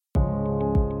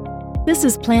This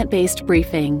is Plant-Based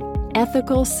Briefing,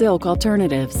 Ethical Silk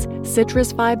Alternatives,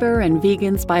 Citrus Fiber and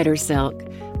Vegan Spider Silk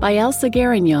by Elsa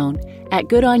Garignon at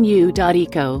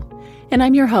goodonyou.eco. And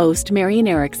I'm your host, Marian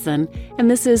Erickson,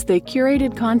 and this is the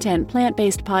curated content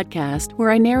plant-based podcast where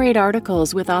I narrate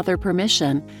articles with author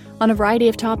permission on a variety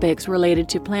of topics related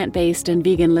to plant-based and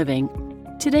vegan living.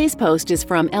 Today's post is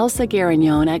from Elsa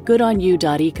Garignon at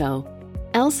goodonyou.eco.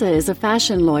 Elsa is a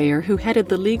fashion lawyer who headed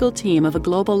the legal team of a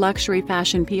global luxury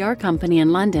fashion PR company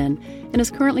in London and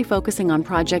is currently focusing on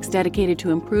projects dedicated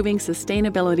to improving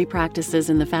sustainability practices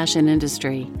in the fashion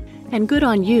industry. And Good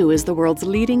On You is the world's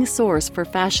leading source for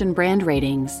fashion brand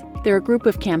ratings. They're a group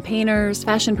of campaigners,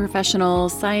 fashion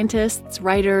professionals, scientists,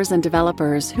 writers, and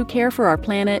developers who care for our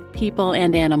planet, people,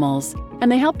 and animals. And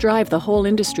they help drive the whole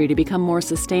industry to become more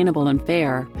sustainable and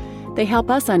fair. They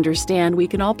help us understand we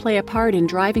can all play a part in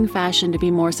driving fashion to be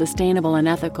more sustainable and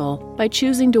ethical by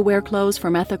choosing to wear clothes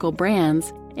from ethical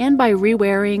brands and by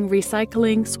rewearing,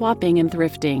 recycling, swapping, and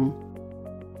thrifting.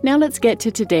 Now let's get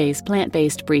to today's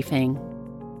plant-based briefing.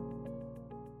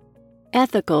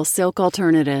 Ethical Silk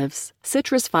Alternatives,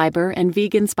 Citrus Fiber and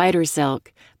Vegan Spider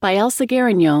Silk by Elsa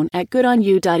Garignon at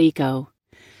goodonyou.eco.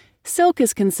 Silk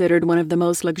is considered one of the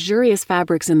most luxurious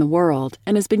fabrics in the world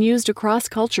and has been used across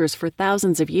cultures for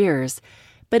thousands of years.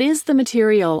 But is the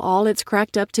material all it's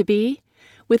cracked up to be?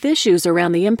 With issues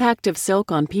around the impact of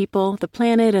silk on people, the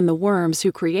planet, and the worms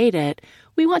who create it,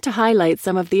 we want to highlight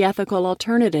some of the ethical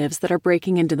alternatives that are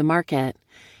breaking into the market.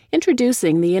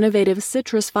 Introducing the innovative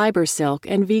Citrus Fiber Silk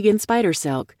and Vegan Spider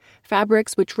Silk,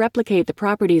 fabrics which replicate the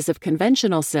properties of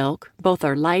conventional silk, both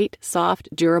are light, soft,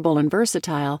 durable, and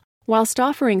versatile, whilst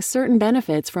offering certain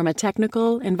benefits from a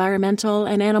technical, environmental,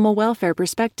 and animal welfare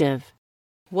perspective.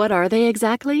 What are they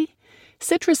exactly?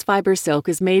 Citrus Fiber Silk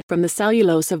is made from the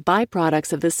cellulose of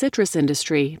byproducts of the citrus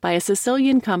industry by a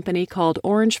Sicilian company called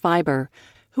Orange Fiber,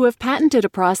 who have patented a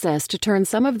process to turn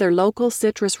some of their local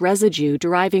citrus residue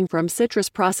deriving from citrus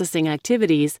processing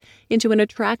activities into an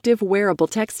attractive wearable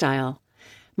textile.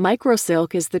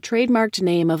 Microsilk is the trademarked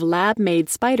name of lab-made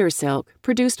spider silk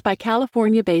produced by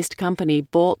California-based company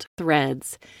Bolt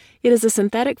Threads. It is a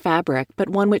synthetic fabric, but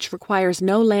one which requires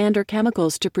no land or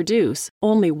chemicals to produce,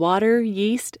 only water,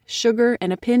 yeast, sugar,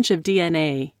 and a pinch of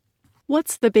DNA.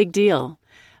 What's the big deal?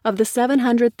 Of the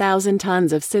 700,000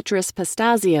 tons of citrus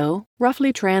pistachio,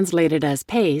 roughly translated as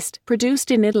paste,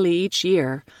 produced in Italy each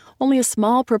year, only a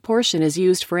small proportion is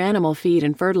used for animal feed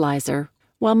and fertilizer,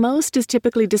 while most is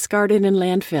typically discarded in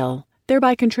landfill,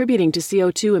 thereby contributing to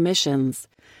CO2 emissions.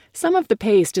 Some of the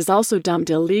paste is also dumped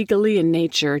illegally in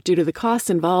nature due to the costs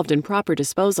involved in proper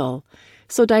disposal.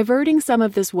 So diverting some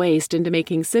of this waste into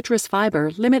making citrus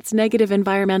fiber limits negative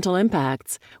environmental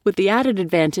impacts, with the added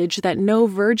advantage that no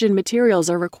virgin materials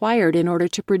are required in order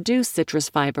to produce citrus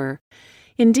fiber.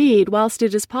 Indeed, whilst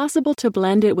it is possible to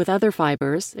blend it with other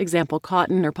fibers, example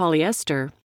cotton or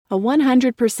polyester, a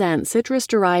 100%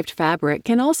 citrus-derived fabric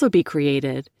can also be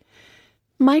created.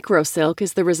 Microsilk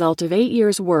is the result of 8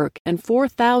 years' work and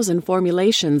 4,000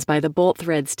 formulations by the Bolt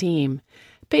Threads team.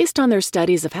 Based on their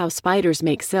studies of how spiders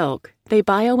make silk, they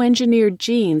bioengineered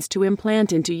genes to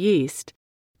implant into yeast.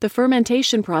 The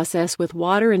fermentation process with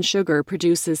water and sugar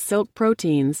produces silk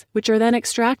proteins, which are then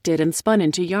extracted and spun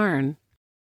into yarn.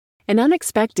 An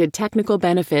unexpected technical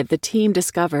benefit the team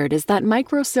discovered is that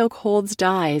microsilk holds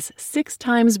dyes 6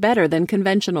 times better than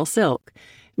conventional silk,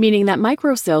 meaning that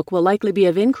microsilk will likely be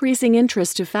of increasing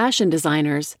interest to fashion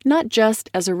designers, not just,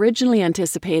 as originally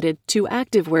anticipated, to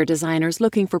activewear designers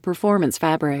looking for performance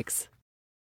fabrics.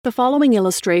 The following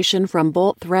illustration from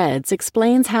Bolt Threads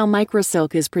explains how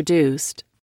microsilk is produced.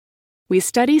 We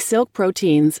study silk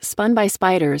proteins spun by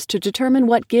spiders to determine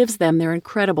what gives them their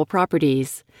incredible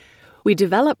properties. We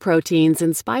develop proteins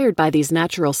inspired by these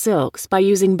natural silks by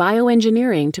using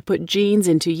bioengineering to put genes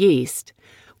into yeast.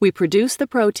 We produce the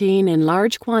protein in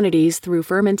large quantities through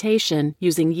fermentation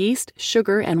using yeast,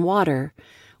 sugar, and water.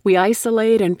 We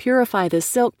isolate and purify the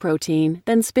silk protein,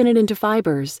 then spin it into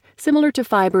fibers, similar to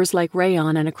fibers like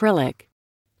rayon and acrylic.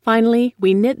 Finally,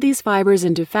 we knit these fibers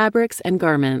into fabrics and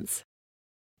garments.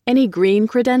 Any green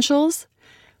credentials?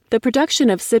 The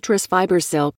production of citrus fiber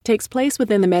silk takes place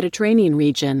within the Mediterranean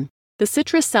region. The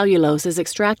citrus cellulose is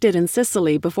extracted in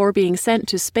Sicily before being sent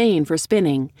to Spain for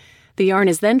spinning. The yarn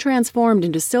is then transformed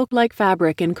into silk-like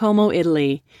fabric in Como,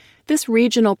 Italy. This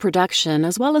regional production,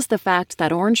 as well as the fact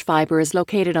that Orange Fiber is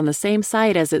located on the same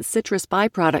site as its citrus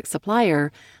byproduct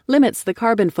supplier, limits the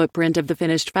carbon footprint of the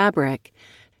finished fabric.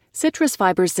 Citrus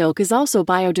fiber silk is also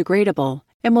biodegradable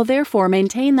and will therefore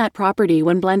maintain that property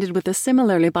when blended with a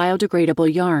similarly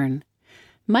biodegradable yarn.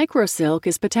 Microsilk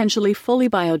is potentially fully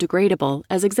biodegradable,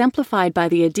 as exemplified by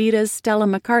the Adidas Stella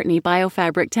McCartney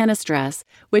Biofabric tennis dress,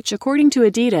 which, according to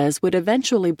Adidas, would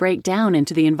eventually break down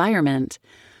into the environment.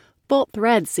 Bolt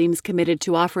Threads seems committed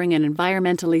to offering an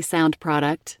environmentally sound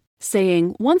product,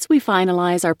 saying, "Once we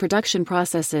finalize our production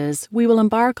processes, we will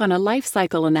embark on a life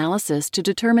cycle analysis to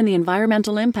determine the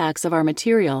environmental impacts of our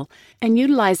material, and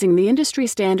utilizing the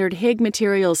industry-standard Higg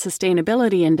Materials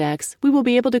Sustainability Index, we will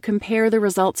be able to compare the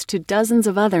results to dozens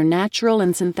of other natural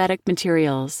and synthetic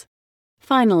materials."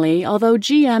 Finally, although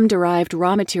GM-derived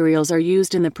raw materials are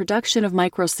used in the production of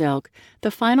microsilk, the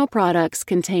final products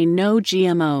contain no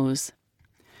GMOs.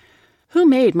 Who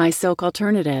made my silk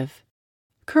alternative?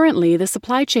 Currently, the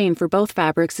supply chain for both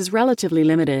fabrics is relatively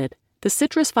limited. The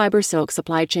citrus fiber silk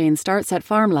supply chain starts at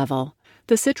farm level.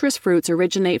 The citrus fruits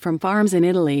originate from farms in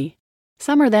Italy.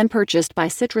 Some are then purchased by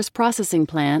citrus processing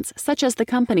plants, such as the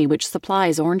company which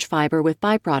supplies orange fiber with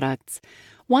byproducts.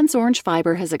 Once orange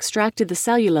fiber has extracted the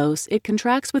cellulose, it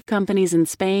contracts with companies in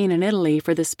Spain and Italy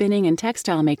for the spinning and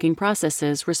textile making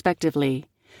processes, respectively.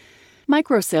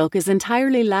 Microsilk is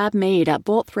entirely lab-made at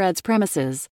Bolt Threads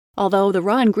premises, although the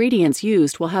raw ingredients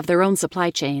used will have their own supply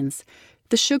chains.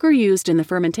 The sugar used in the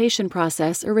fermentation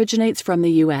process originates from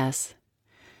the U.S.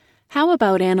 How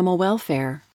about animal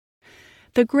welfare?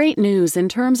 The great news in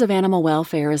terms of animal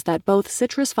welfare is that both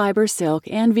citrus fiber silk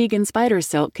and vegan spider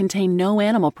silk contain no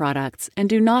animal products and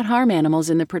do not harm animals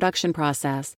in the production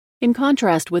process, in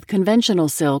contrast with conventional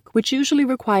silk, which usually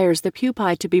requires the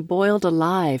pupae to be boiled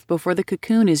alive before the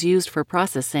cocoon is used for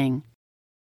processing.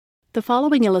 The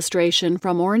following illustration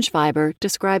from orange fiber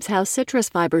describes how citrus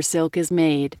fiber silk is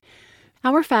made.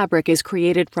 Our fabric is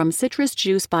created from citrus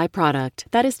juice byproduct,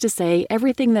 that is to say,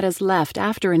 everything that is left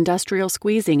after industrial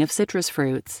squeezing of citrus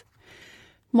fruits.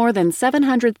 More than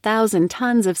 700,000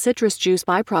 tons of citrus juice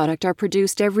byproduct are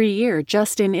produced every year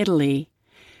just in Italy.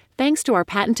 Thanks to our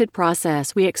patented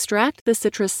process, we extract the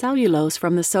citrus cellulose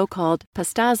from the so-called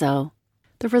pastazzo.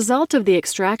 The result of the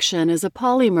extraction is a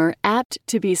polymer apt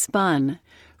to be spun.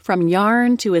 From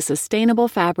yarn to a sustainable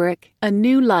fabric, a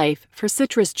new life for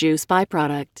citrus juice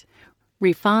byproduct.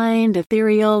 Refined,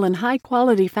 ethereal, and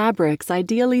high-quality fabrics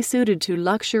ideally suited to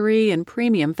luxury and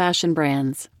premium fashion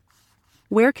brands.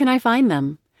 Where can I find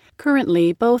them?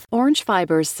 Currently, both Orange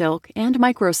Fibers silk and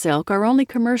Microsilk are only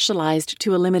commercialized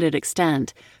to a limited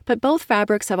extent, but both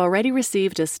fabrics have already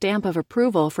received a stamp of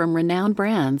approval from renowned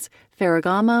brands.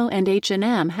 Ferragamo and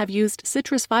H&M have used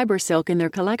citrus fiber silk in their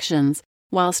collections,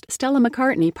 whilst Stella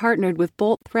McCartney partnered with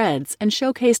Bolt Threads and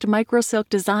showcased microsilk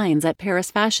designs at Paris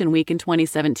Fashion Week in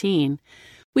 2017.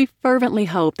 We fervently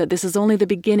hope that this is only the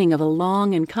beginning of a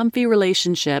long and comfy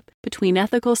relationship between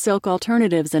ethical silk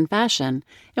alternatives and fashion,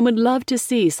 and would love to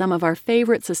see some of our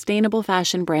favorite sustainable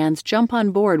fashion brands jump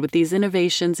on board with these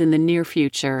innovations in the near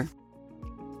future.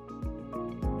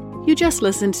 You just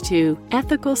listened to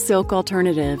Ethical Silk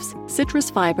Alternatives, Citrus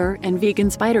Fiber and Vegan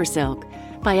Spider Silk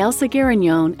by Elsa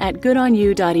Garignon at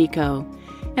goodonyou.eco.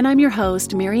 And I'm your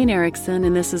host, Marian Erickson,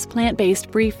 and this is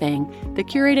Plant-Based Briefing, the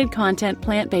curated content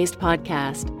plant-based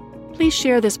podcast. Please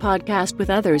share this podcast with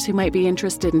others who might be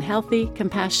interested in healthy,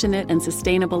 compassionate, and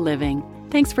sustainable living.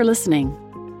 Thanks for listening.